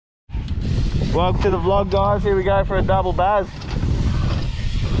Welcome to the vlog, guys. Here we go for a double baz.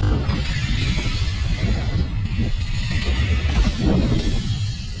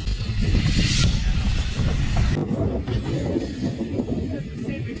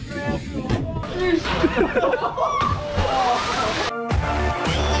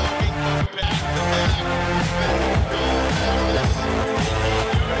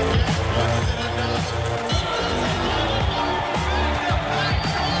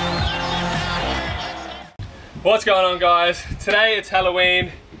 What's going on, guys? Today it's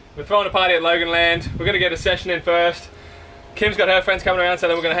Halloween. We're throwing a party at Logan Land. We're going to get a session in first. Kim's got her friends coming around, so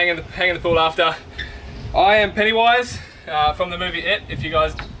then we're going to hang in the pool after. I am Pennywise from the movie It, if you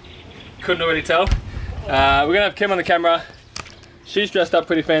guys couldn't already tell. We're going to have Kim on the camera. She's dressed up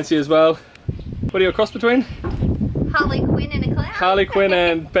pretty fancy as well. What are you, a cross between? Harley Quinn and a clown. Harley Quinn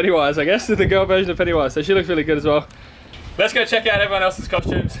and Pennywise, I guess. The girl version of Pennywise, so she looks really good as well. Let's go check out everyone else's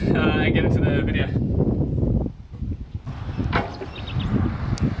costumes and get into the video.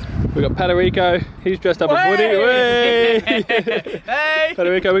 We got Padarico, he's dressed up as Woody. Hey! Hey!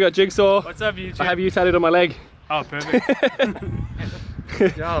 Padarico, we got Jigsaw. What's up, YouTube? I have you tattooed on my leg. Oh, perfect.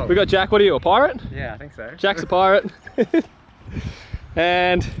 Yo. We got Jack, what are you, a pirate? Yeah, I think so. Jack's a pirate.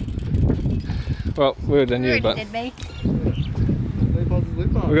 And, well, we were done you, but me.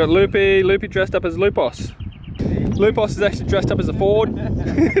 we got Loopy dressed up as Lupos. Lupos is actually dressed up as a Ford.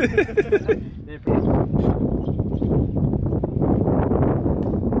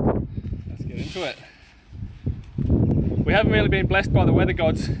 Into it. We haven't really been blessed by the weather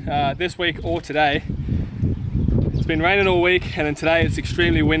gods this week or today. It's been raining all week, and then today it's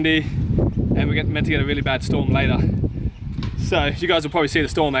extremely windy, and we're meant to get a really bad storm later. So you guys will probably see the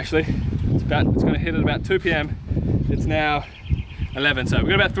storm actually. It's going to hit at about 2 p.m. It's now 11, so we've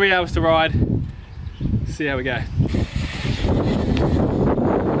got about 3 hours to ride. See how we go.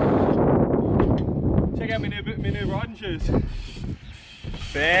 Check out my new riding shoes.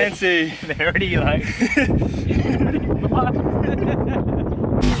 Fancy. They're already like...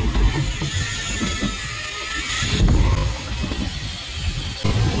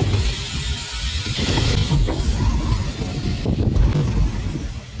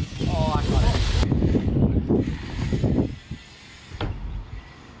 Oh, I got it.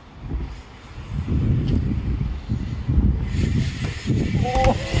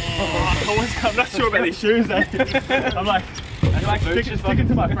 I'm not sure about these shoes, eh? I'm like sticking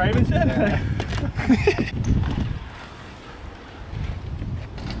to my frame and shit.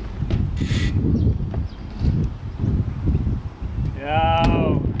 Yeah.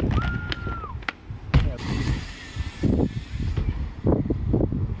 Yo.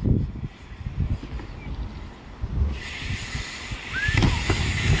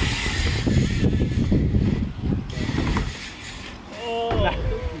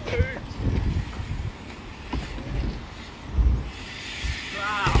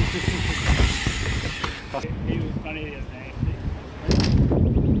 He was funny as heck.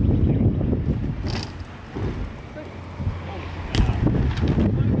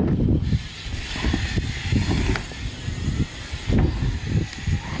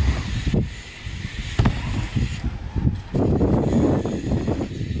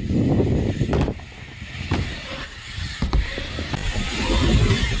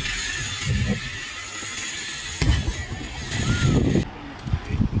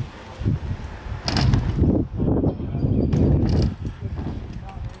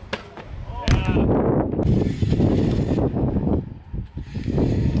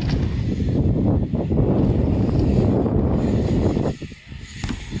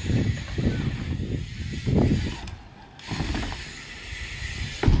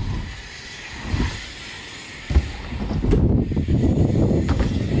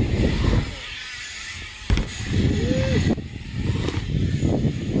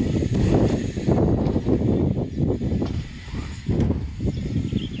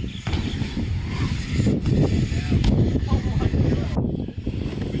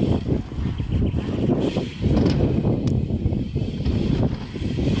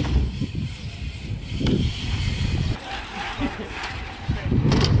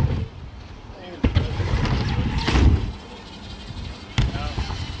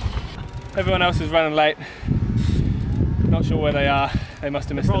 Everyone else is running late. Not sure where they are. They must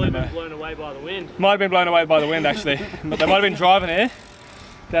have missed the Probably memo. been blown away by the wind. Might have been blown away by the wind actually. But they might have been driving here,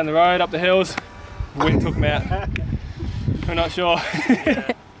 down the road, up the hills. The wind took them out. We're not sure.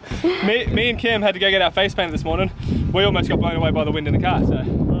 Yeah. me and Kim had to go get our face painted this morning. We almost got blown away by the wind in the car, so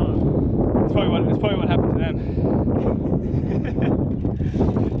it's probably what happened to them.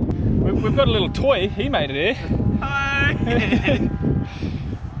 We've got a little toy. He made it here. Hi.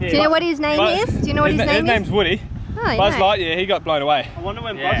 Do you know what his name is? Do you know what his name is? His name's Woody. Oh, Buzz know. Lightyear, he got blown away. I wonder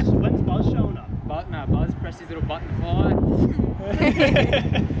when Yeah. when's Buzz showing up? No, Buzz pressed his little button fly.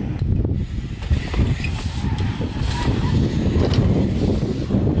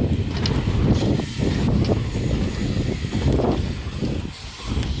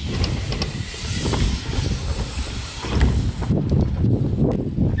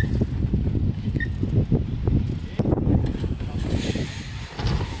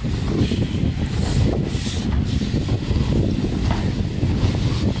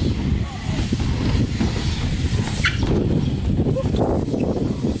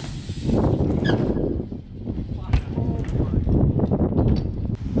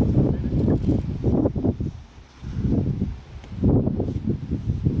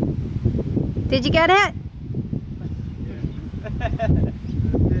 Did you get it?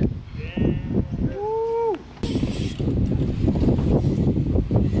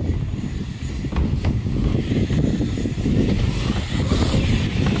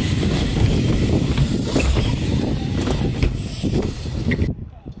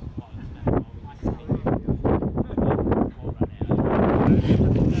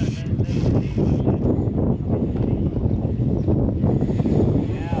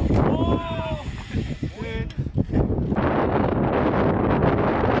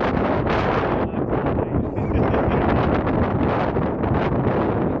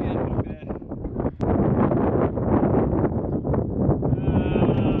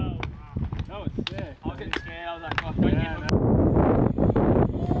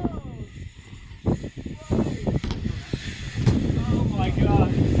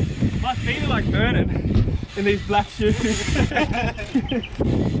 My feet are like burning in these black shoes.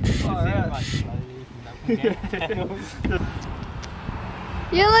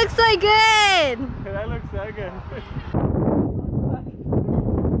 You look so good! They look so good.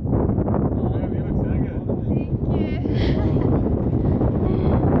 Thank you.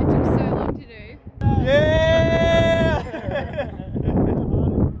 It took so long to do. Yeah!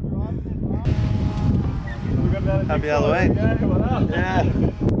 Happy Halloween. Yeah.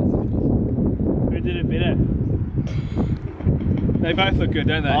 Who did it better? They both look good,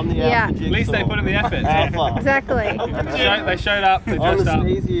 don't they? I'm the Yeah. alpha jigsaw. At least they put in the effort. Alpha. Exactly. They showed up, they I'm dressed the up.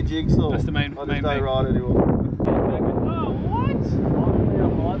 sneezier jigsaw. That's the main I just thing. don't ride anymore.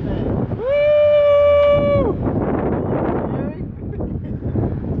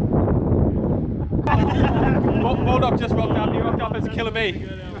 Bulldog just rocked up. You rocked up as Killer Bee.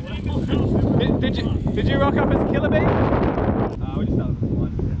 Did you rock up as Killer Bee? We just started with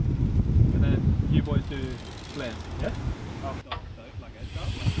one. And then you boys do Glenn. Yeah?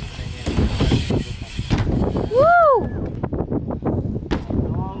 Woo!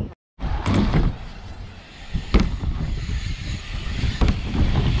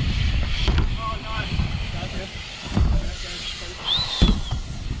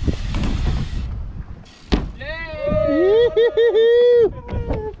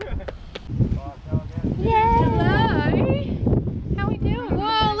 Hello. How we doing?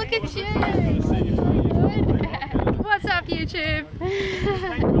 Whoa, look at you. What's up, YouTube?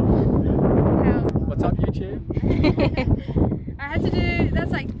 What's up, YouTube? I had to do,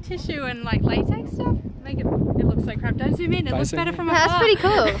 that's like tissue and like latex stuff. Make it look so crap. Don't zoom in, it looks better from afar. That's pretty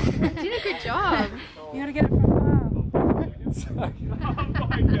cool. You did a good job. You gotta get it from afar. Oh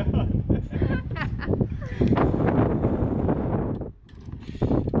my god.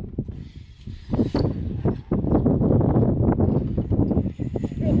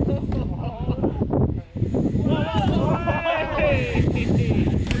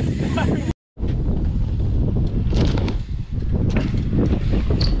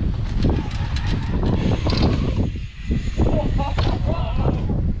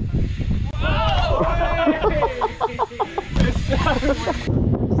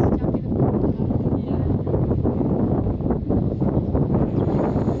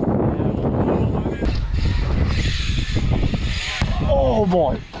 Oh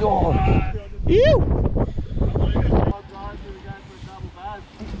my god! Ew!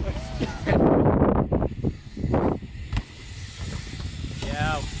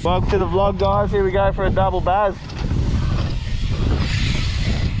 Welcome to the vlog, guys. Here we go for a double baz.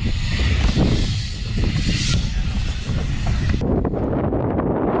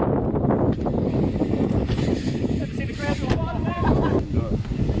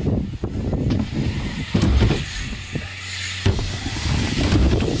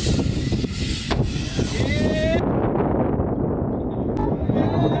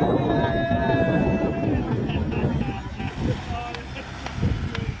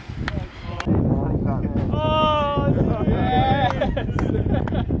 Oh!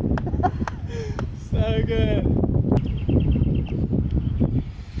 So good.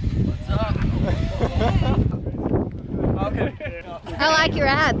 Okay. I like your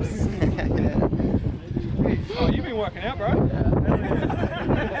abs. Oh, you've been working out, bro.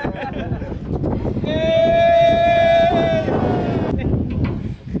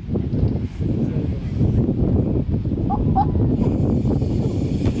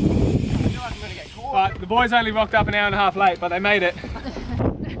 Right, the boys only rocked up an hour and a half late, but they made it.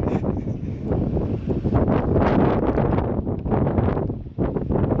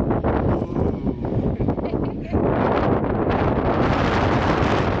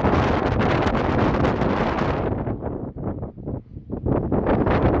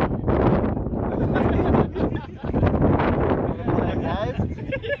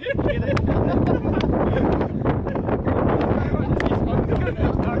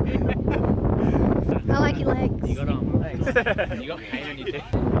 I like your legs. You got on. Thanks. You got paint on your teeth.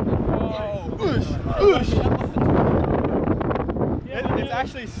 It's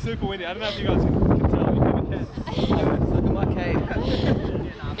actually super windy. I don't know if you guys can tell. You can. Look at my cave.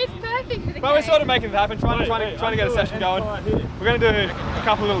 It's perfect for the But we're sort of making it happen, trying to get a session going. We're going to do a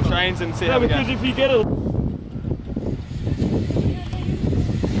couple of little trains and see how we go. Because if you get a...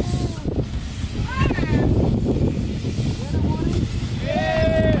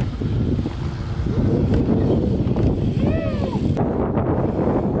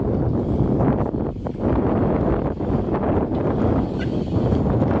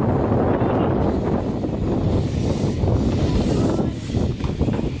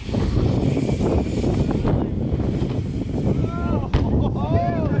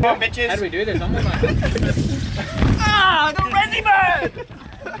 Bitches. How do we do this? I'm like, Ah, I got Randy Bird!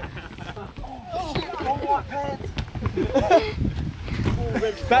 Oh,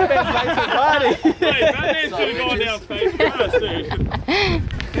 Batman's late to party. Hey, Batman should have gone down face first, dude.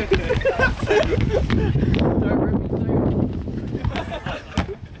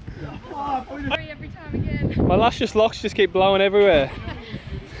 every time again. My luscious locks just keep blowing everywhere.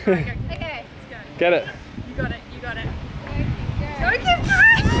 Okay, let's go. Get it. You got it, you got it.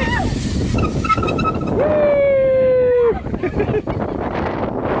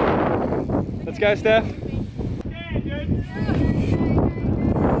 Let's go, Steph.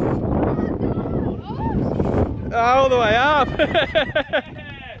 All the way up.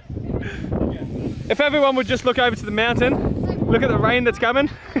 If everyone would just look over to the mountain, look at the rain that's coming.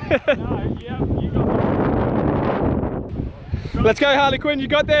 Let's go, Harley Quinn, you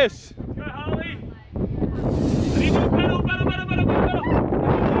got this. Go, Harley. I need you to pedal, pedal, pedal, pedal, pedal.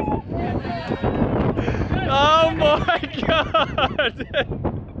 Oh my god!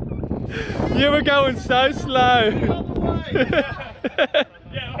 You were going so slow.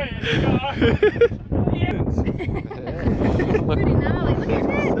 Yeah, wait, you go. Pretty gnarly. Look at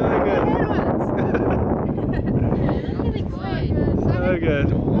this. So good.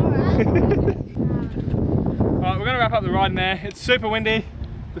 Alright, we're going to wrap up the ride there. It's super windy.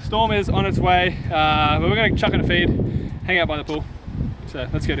 The storm is on its way. But we're going to chuck in a feed, hang out by the pool. So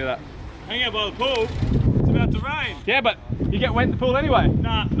let's go do that. Hang out by the pool. It's about to rain. Yeah, but you get wet in the pool anyway.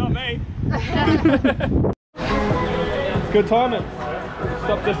 Nah, not me. It's good timing.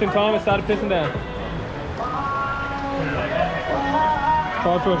 Stopped just in time and started pissing down.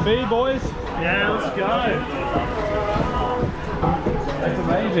 Time for a feed, boys. Yeah, let's go. That's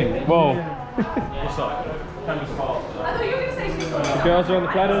amazing. Whoa. The girls are on the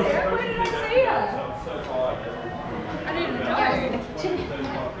platters. I didn't know.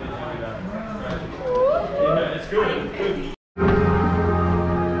 Yeah, it's good.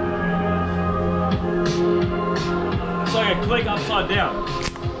 It's like a click upside down.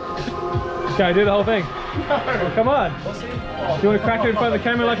 Okay, do the whole thing. Come on. You want to crack it in front of the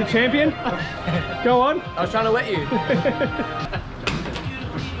camera like a champion? Go on. I was trying to wet you.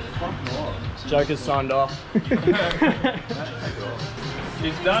 Joker's signed off.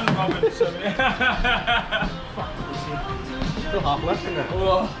 He's done, Robin. Still half left in there.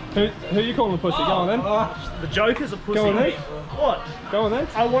 Who you calling the pussy? Go on then. The Joker's a pussy. Go on then. What? Go on then.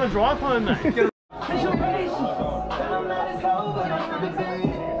 I want to drive home, mate.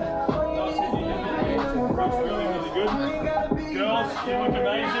 Girls, you look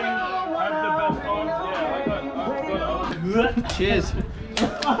amazing. Have the best times. Yeah, I got Cheers.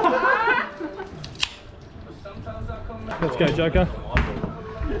 Let's go, Joker.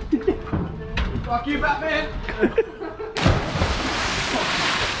 Fuck you, Batman.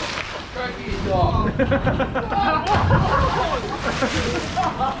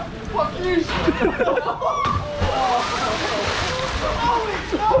 Fuck you.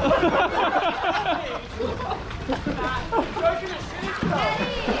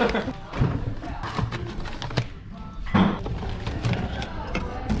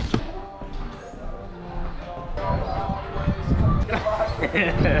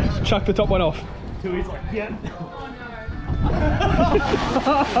 chuck the top one off. He's like, yeah.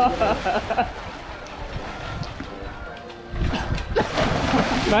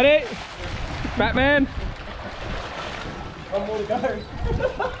 Matty! Batman! One more to go.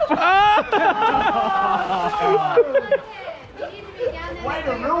 Way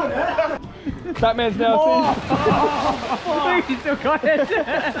to ruin it. Batman's now Oh, you still got it.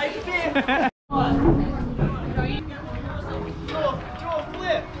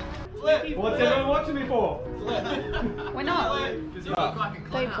 What's everyone watching me for? We're not.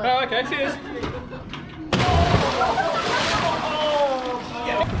 Oh, okay, cheers.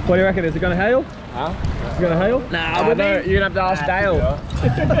 What do you reckon? Is it going to hail? Huh? Is it going to hail? Nah, you're gonna have to ask Dale.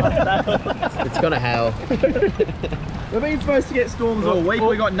 It's gonna hail. We've been supposed to get storms all week,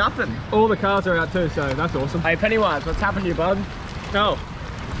 we got nothing. All the cars are out too, so that's awesome. Hey Pennywise, what's happened to you, bud? No,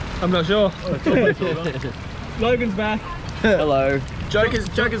 I'm not sure. Logan's back. Hello. Joker's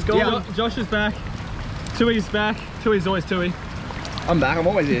gone. Yeah, Josh is back. Tui's back. Tui's always Tui. I'm back, I'm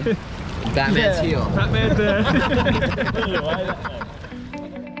always here. Batman's here. Batman's there.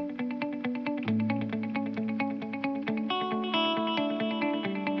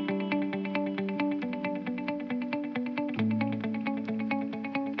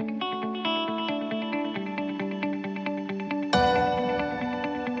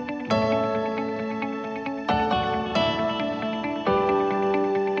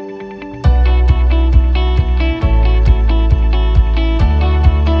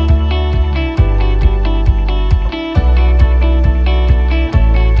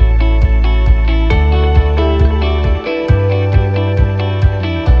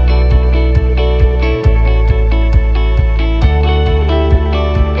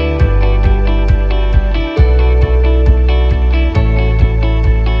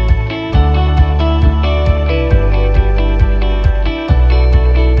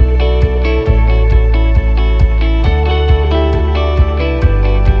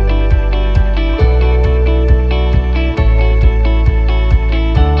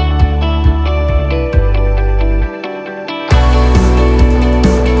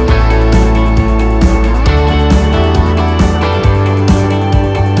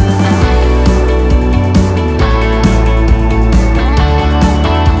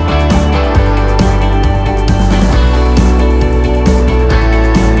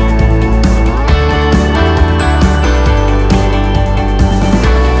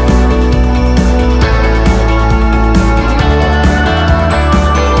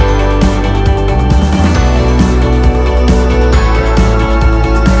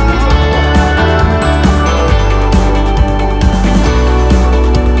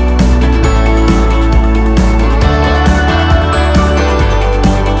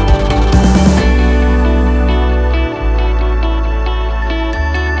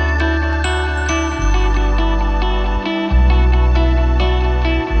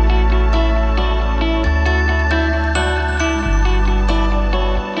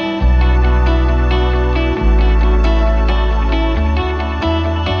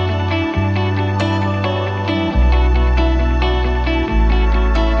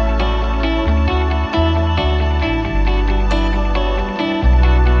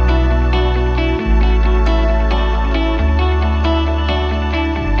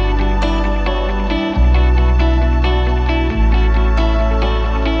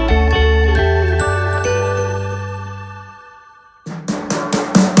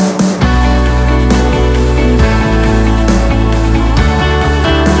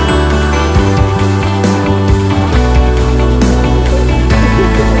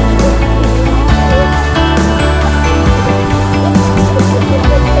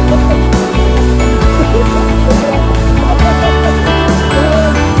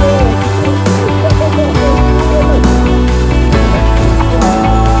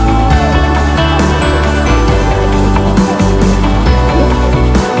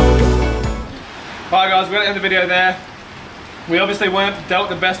 End the video there. We obviously weren't dealt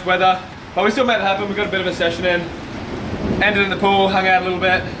the best weather, but we still made it happen. We got a bit of a session in, ended in the pool, hung out a little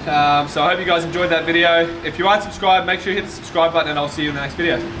bit. So I hope you guys enjoyed that video. If you aren't subscribed, make sure you hit the subscribe button and I'll see you in the next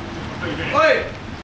video. Oi!